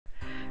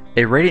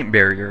A radiant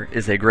barrier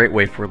is a great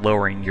way for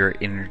lowering your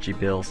energy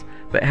bills,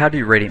 but how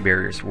do radiant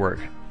barriers work?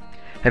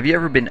 Have you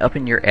ever been up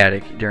in your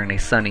attic during a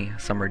sunny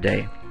summer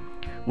day?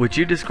 Would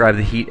you describe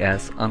the heat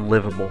as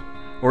unlivable,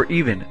 or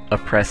even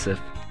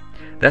oppressive?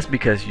 That's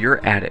because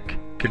your attic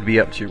could be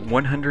up to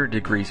 100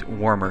 degrees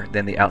warmer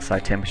than the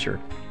outside temperature.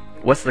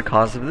 What's the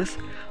cause of this?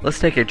 Let's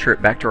take a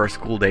trip back to our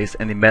school days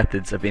and the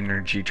methods of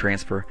energy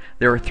transfer.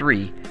 There are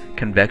three: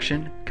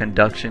 convection,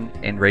 conduction,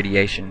 and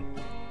radiation.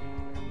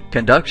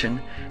 Conduction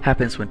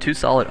happens when two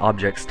solid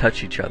objects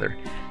touch each other.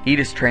 Heat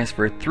is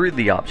transferred through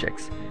the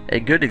objects. A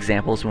good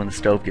example is when the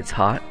stove gets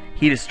hot,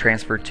 heat is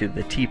transferred to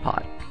the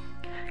teapot.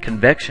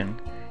 Convection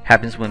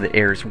happens when the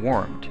air is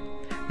warmed.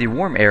 The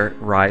warm air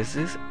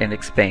rises and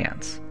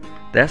expands.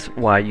 That's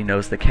why you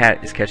notice the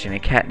cat is catching a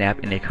cat nap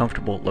in a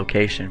comfortable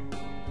location.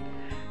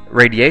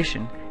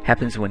 Radiation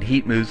happens when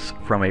heat moves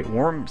from a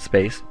warm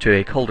space to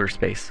a colder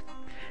space.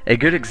 A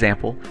good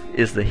example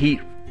is the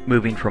heat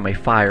moving from a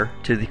fire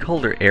to the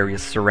colder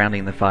areas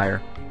surrounding the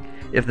fire.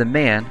 If the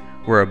man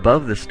were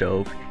above the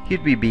stove,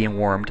 he'd be being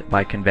warmed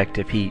by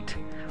convective heat.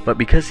 But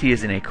because he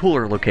is in a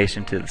cooler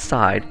location to the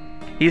side,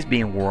 he is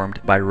being warmed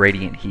by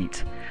radiant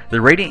heat. The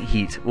radiant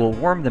heat will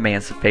warm the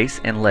man's face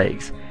and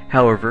legs,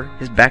 however,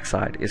 his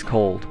backside is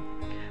cold,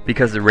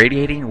 because the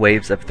radiating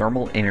waves of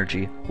thermal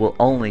energy will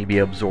only be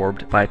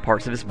absorbed by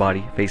parts of his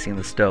body facing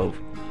the stove.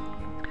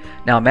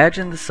 Now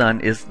imagine the sun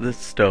is the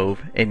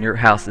stove and your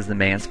house is the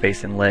man's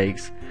face and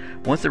legs.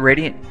 Once the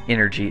radiant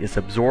energy is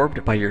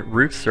absorbed by your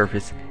roof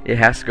surface, it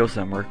has to go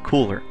somewhere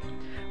cooler,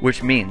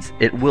 which means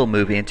it will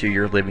move into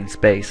your living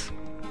space.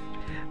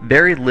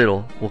 Very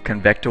little will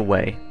convect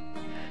away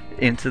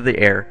into the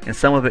air, and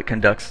some of it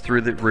conducts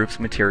through the roof's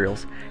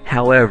materials.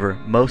 However,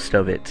 most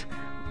of it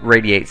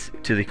radiates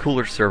to the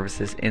cooler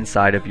surfaces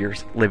inside of your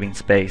living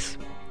space.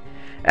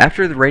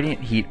 After the radiant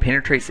heat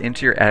penetrates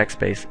into your attic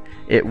space,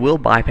 it will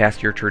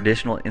bypass your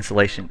traditional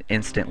insulation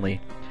instantly,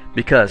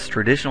 because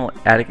traditional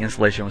attic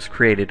insulation was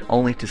created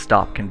only to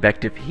stop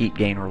convective heat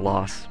gain or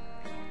loss.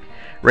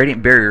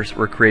 Radiant barriers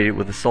were created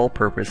with the sole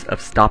purpose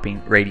of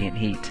stopping radiant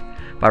heat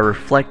by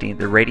reflecting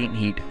the radiant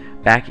heat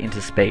back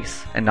into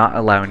space and not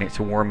allowing it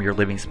to warm your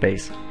living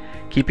space,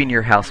 keeping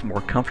your house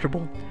more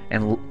comfortable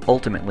and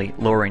ultimately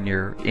lowering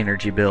your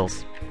energy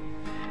bills.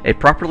 A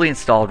properly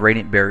installed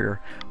radiant barrier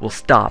will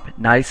stop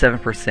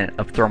 97%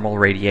 of thermal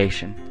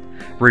radiation,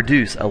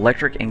 reduce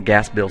electric and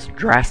gas bills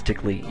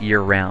drastically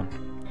year-round,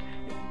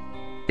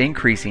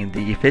 increasing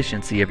the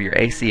efficiency of your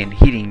AC and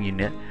heating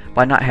unit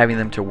by not having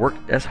them to work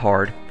as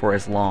hard for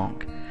as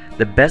long.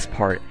 The best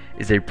part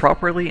is a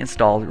properly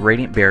installed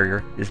radiant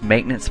barrier is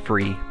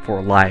maintenance-free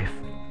for life.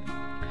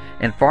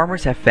 And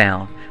farmers have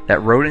found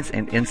that rodents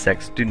and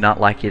insects do not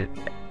like it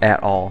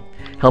at all,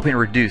 helping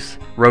reduce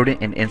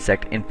rodent and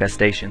insect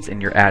infestations in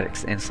your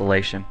attic's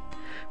insulation.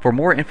 For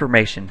more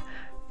information,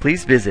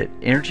 please visit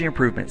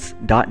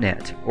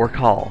energyimprovements.net or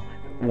call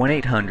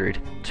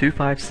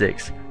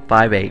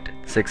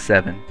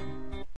 1-800-256-5867.